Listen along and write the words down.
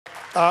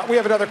We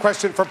have another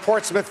question from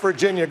Portsmouth,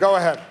 Virginia. Go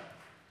ahead.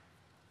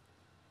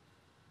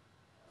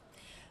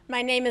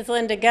 My name is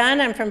Linda Gunn.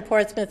 I'm from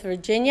Portsmouth,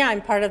 Virginia.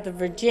 I'm part of the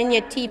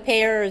Virginia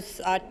Taxpayers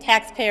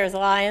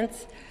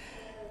Alliance.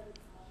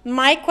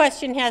 My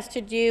question has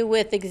to do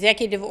with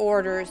executive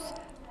orders.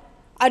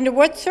 Under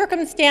what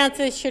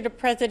circumstances should a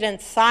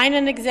president sign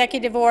an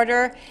executive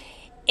order,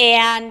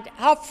 and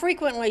how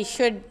frequently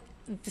should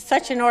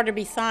such an order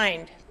be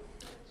signed?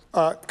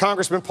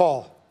 Congressman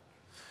Paul.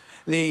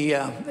 The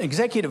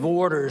executive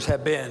orders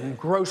have been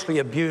grossly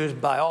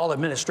abused by all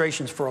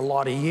administrations for a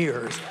lot of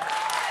years.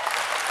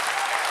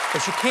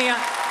 But you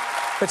can't.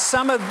 But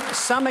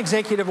some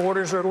executive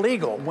orders are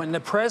legal. When the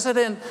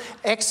president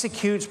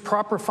executes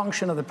proper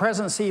function of the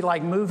presidency,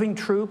 like moving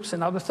troops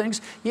and other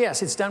things,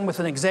 yes, it's done with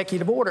an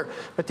executive order.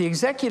 But the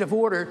executive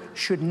order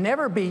should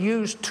never be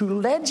used to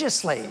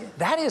legislate.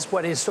 That is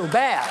what is so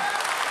bad.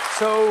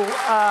 So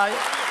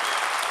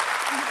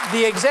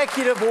the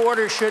executive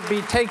order should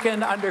be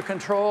taken under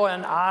control,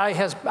 and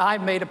I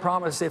made a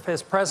promise, if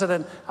as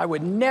president, I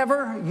would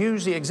never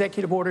use the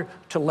executive order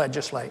to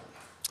legislate.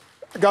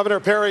 Governor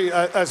Perry,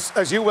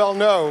 as you well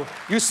know,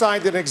 you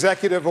signed an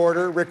executive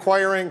order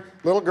requiring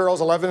little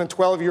girls, 11 and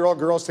 12-year-old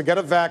girls, to get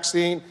a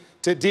vaccine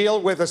to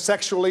deal with a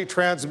sexually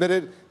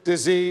transmitted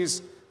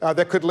disease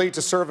that could lead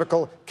to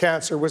cervical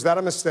cancer. Was that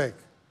a mistake?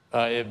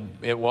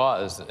 It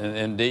was,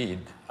 indeed.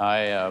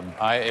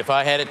 If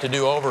I had it to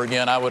do over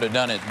again, I would have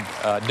done it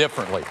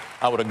differently.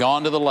 I would have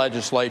gone to the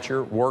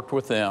legislature, worked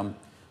with them.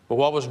 But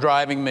what was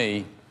driving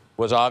me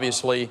was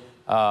obviously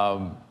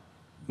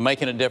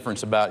making a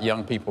difference about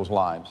young people's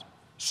lives.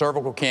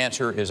 Cervical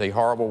cancer is a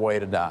horrible way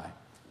to die.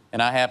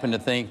 And I happen to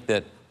think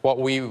that what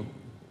we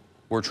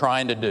were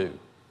trying to do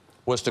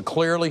was to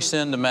clearly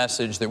send the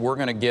message that we're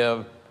going to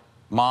give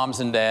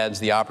moms and dads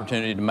the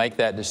opportunity to make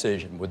that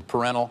decision with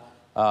parental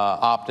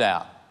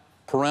opt-out.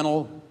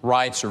 Parental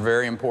rights are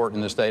very important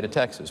in the state of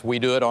Texas. We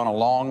do it on a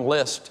long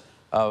list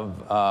of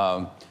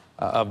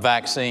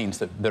vaccines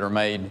that are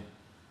made.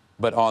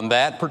 But on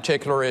that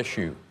particular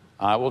issue,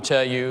 I will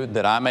tell you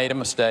that I made a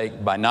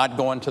mistake by not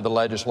going to the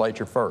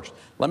legislature first.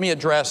 Let me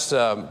address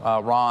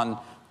Ron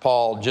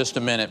Paul just a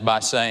minute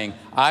by saying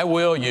I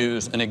will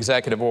use an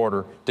executive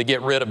order to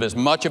get rid of as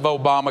much of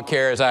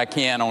Obamacare as I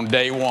can on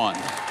day one.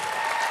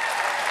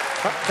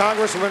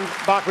 Congresswoman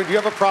Bachmann, do you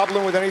have a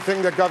problem with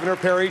anything that Governor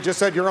Perry just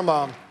said? You're a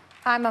mom.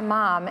 I'm a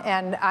mom,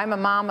 and I'm a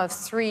mom of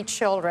 3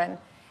 children.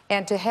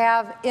 And to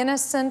have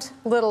innocent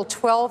little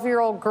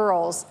 12-year-old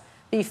girls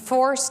be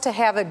forced to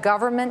have a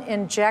government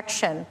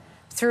injection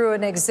through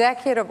an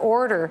executive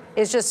order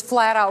is just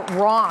flat out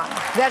wrong.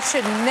 That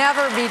should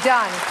never be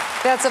done.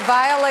 That's a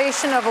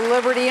violation of a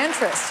liberty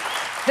interest.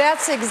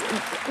 That's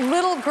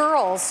little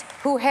girls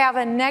who have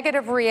a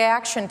negative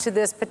reaction to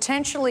this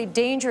potentially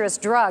dangerous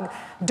drug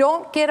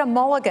don't get a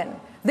mulligan.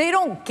 They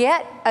don't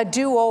get a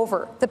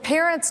do-over. The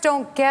parents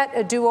don't get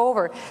a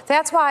do-over.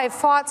 That's why I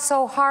fought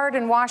so hard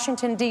in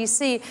Washington,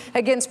 D.C.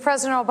 against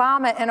President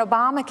Obama and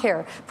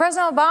Obamacare.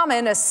 President Obama,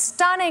 in a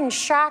stunning,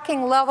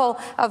 shocking level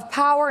of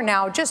power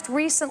now, just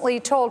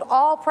recently told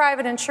all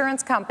private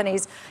insurance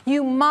companies,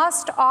 you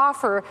must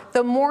offer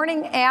the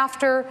morning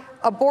after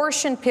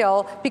abortion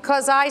pill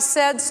because I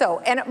said so,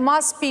 and it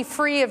must be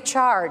free of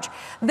charge.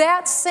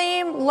 That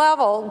same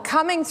level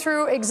coming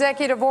through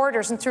executive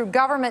orders and through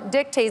government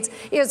dictates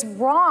is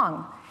wrong.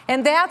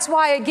 And that's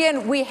why,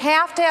 again, we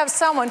have to have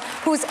someone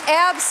who's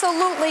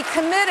absolutely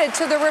committed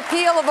to the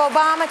repeal of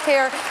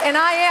Obamacare, and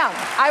I am.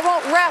 I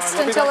won't rest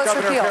until it's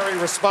repealed. Governor Perry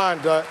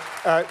respond.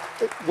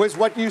 Was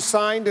what you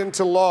signed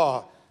into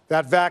law,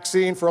 that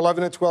vaccine for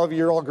 11 and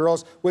 12-year-old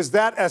girls, was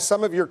that, as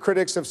some of your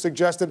critics have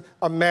suggested,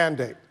 a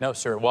mandate? No,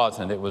 sir, it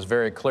wasn't. It was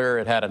very clear.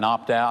 It had an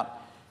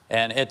opt-out.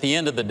 And at the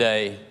end of the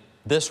day,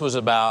 this was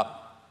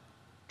about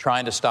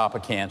trying to stop a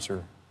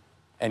cancer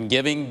and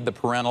giving the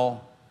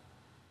parental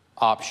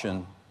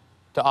option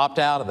to opt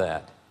out of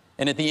that.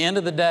 And at the end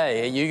of the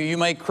day, you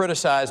may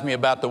criticize me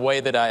about the way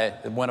that I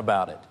went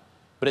about it,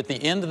 but at the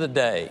end of the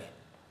day,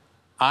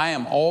 I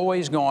am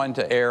always going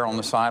to err on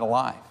the side of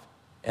life.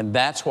 And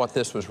that's what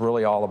this was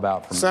really all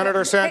about for me.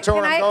 Senator Santorum,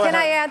 go ahead. Can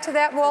I add to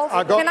that, Wolf?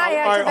 Can I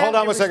add to that? Hold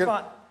on one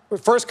second.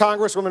 First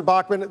Congresswoman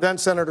Bachmann, then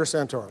Senator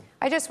Santorum.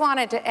 I just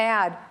wanted to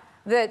add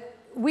that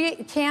we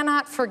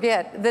cannot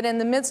forget that in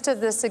the midst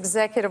of this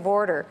executive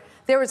order,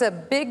 there was a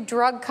big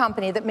drug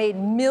company that made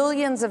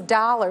millions of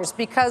dollars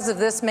because of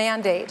this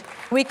mandate.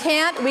 We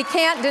can't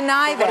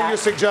deny that. What are you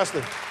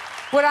suggesting?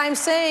 What I'm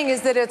saying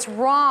is that it's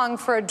wrong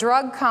for a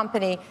drug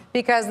company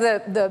because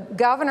the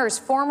governor's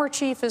former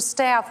chief of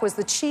staff was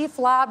the chief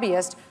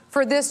lobbyist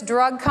for this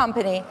drug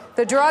company.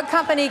 The drug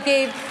company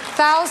gave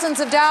thousands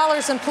of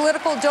dollars in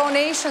political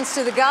donations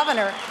to the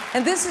governor,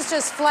 and this is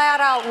just flat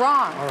out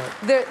wrong.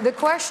 Right. The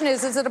question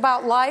is it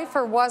about life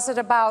or was it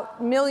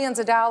about millions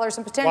of dollars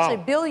and potentially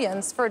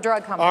billions for a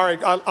drug company? All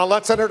right, I'll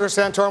let Senator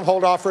Santorum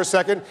hold off for a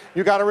second.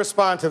 You got to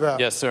respond to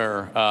that. Yes,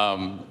 sir.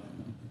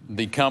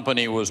 The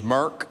company was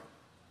Merck,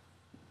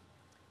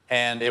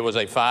 and it was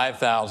a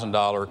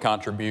 $5,000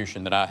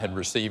 contribution that I had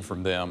received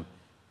from them.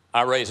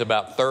 I raised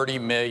about $30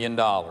 million.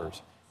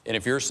 And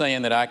if you're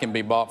saying that I can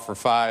be bought for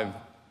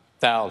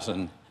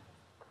 $5,000,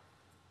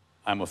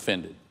 I'm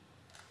offended.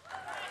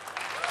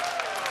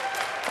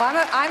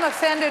 Well, I'm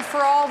offended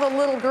for all the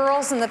little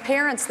girls and the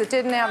parents that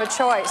didn't have a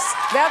choice.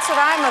 That's what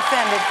I'm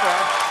offended for.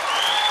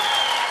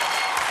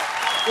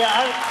 Yeah,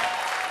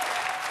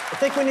 I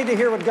think we need to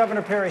hear what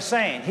Governor Perry's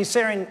saying. He's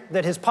saying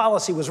that his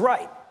policy was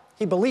right.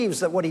 He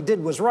believes that what he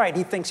did was right.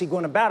 He thinks he's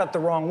going about it the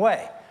wrong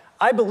way.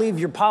 I believe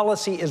your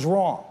policy is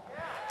wrong.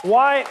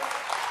 Why,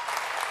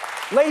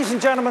 ladies and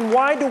gentlemen,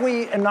 why do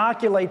we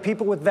inoculate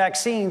people with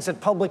vaccines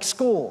at public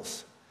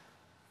schools?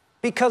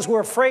 Because we're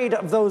afraid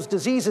of those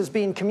diseases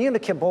being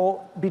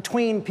communicable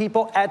between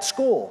people at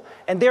school.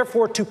 And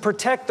therefore, to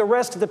protect the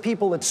rest of the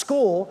people at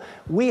school,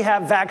 we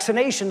have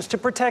vaccinations to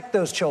protect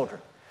those children.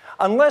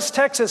 Unless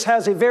Texas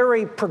has a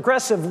very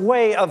progressive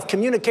way of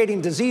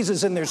communicating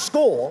diseases in their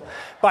school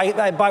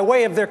by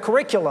way of their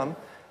curriculum,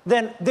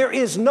 then there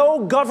is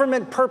no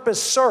government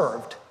purpose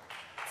served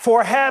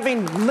for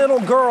having little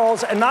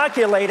girls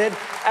inoculated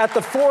at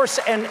the force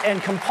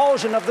and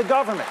compulsion of the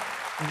government.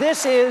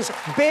 This is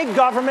big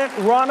government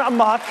run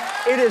amok.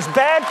 It is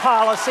bad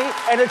policy,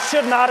 and it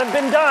should not have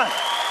been done.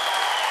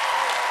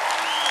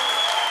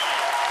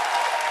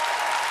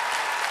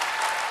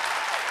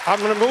 I'm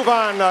going to move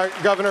on,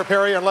 Governor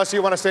Perry, unless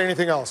you want to say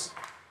anything else.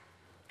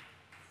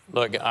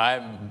 Look,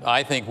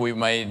 I think we've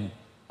made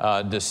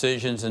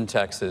decisions in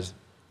Texas.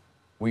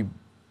 We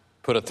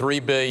put a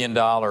 $3 billion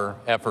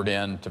effort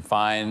in to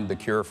find the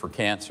cure for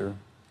cancer.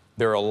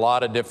 There are a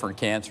lot of different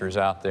cancers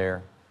out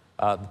there.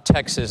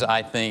 Texas,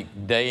 I think,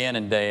 day in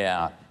and day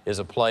out, is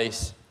a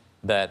place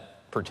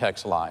that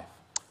protects life.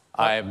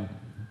 I've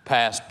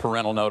passed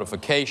parental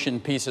notification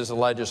pieces of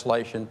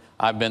legislation.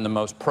 I've been the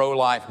most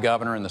pro-life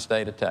governor in the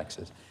state of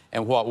Texas.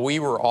 And what we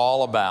were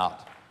all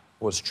about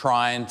was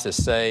trying to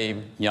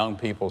save young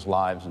people's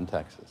lives in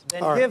Texas.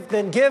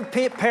 Then give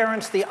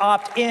parents the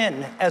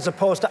opt-in as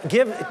opposed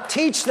to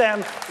teach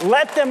them,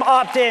 let them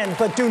opt in,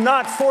 but do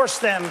not force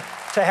them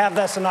to have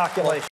this inoculation.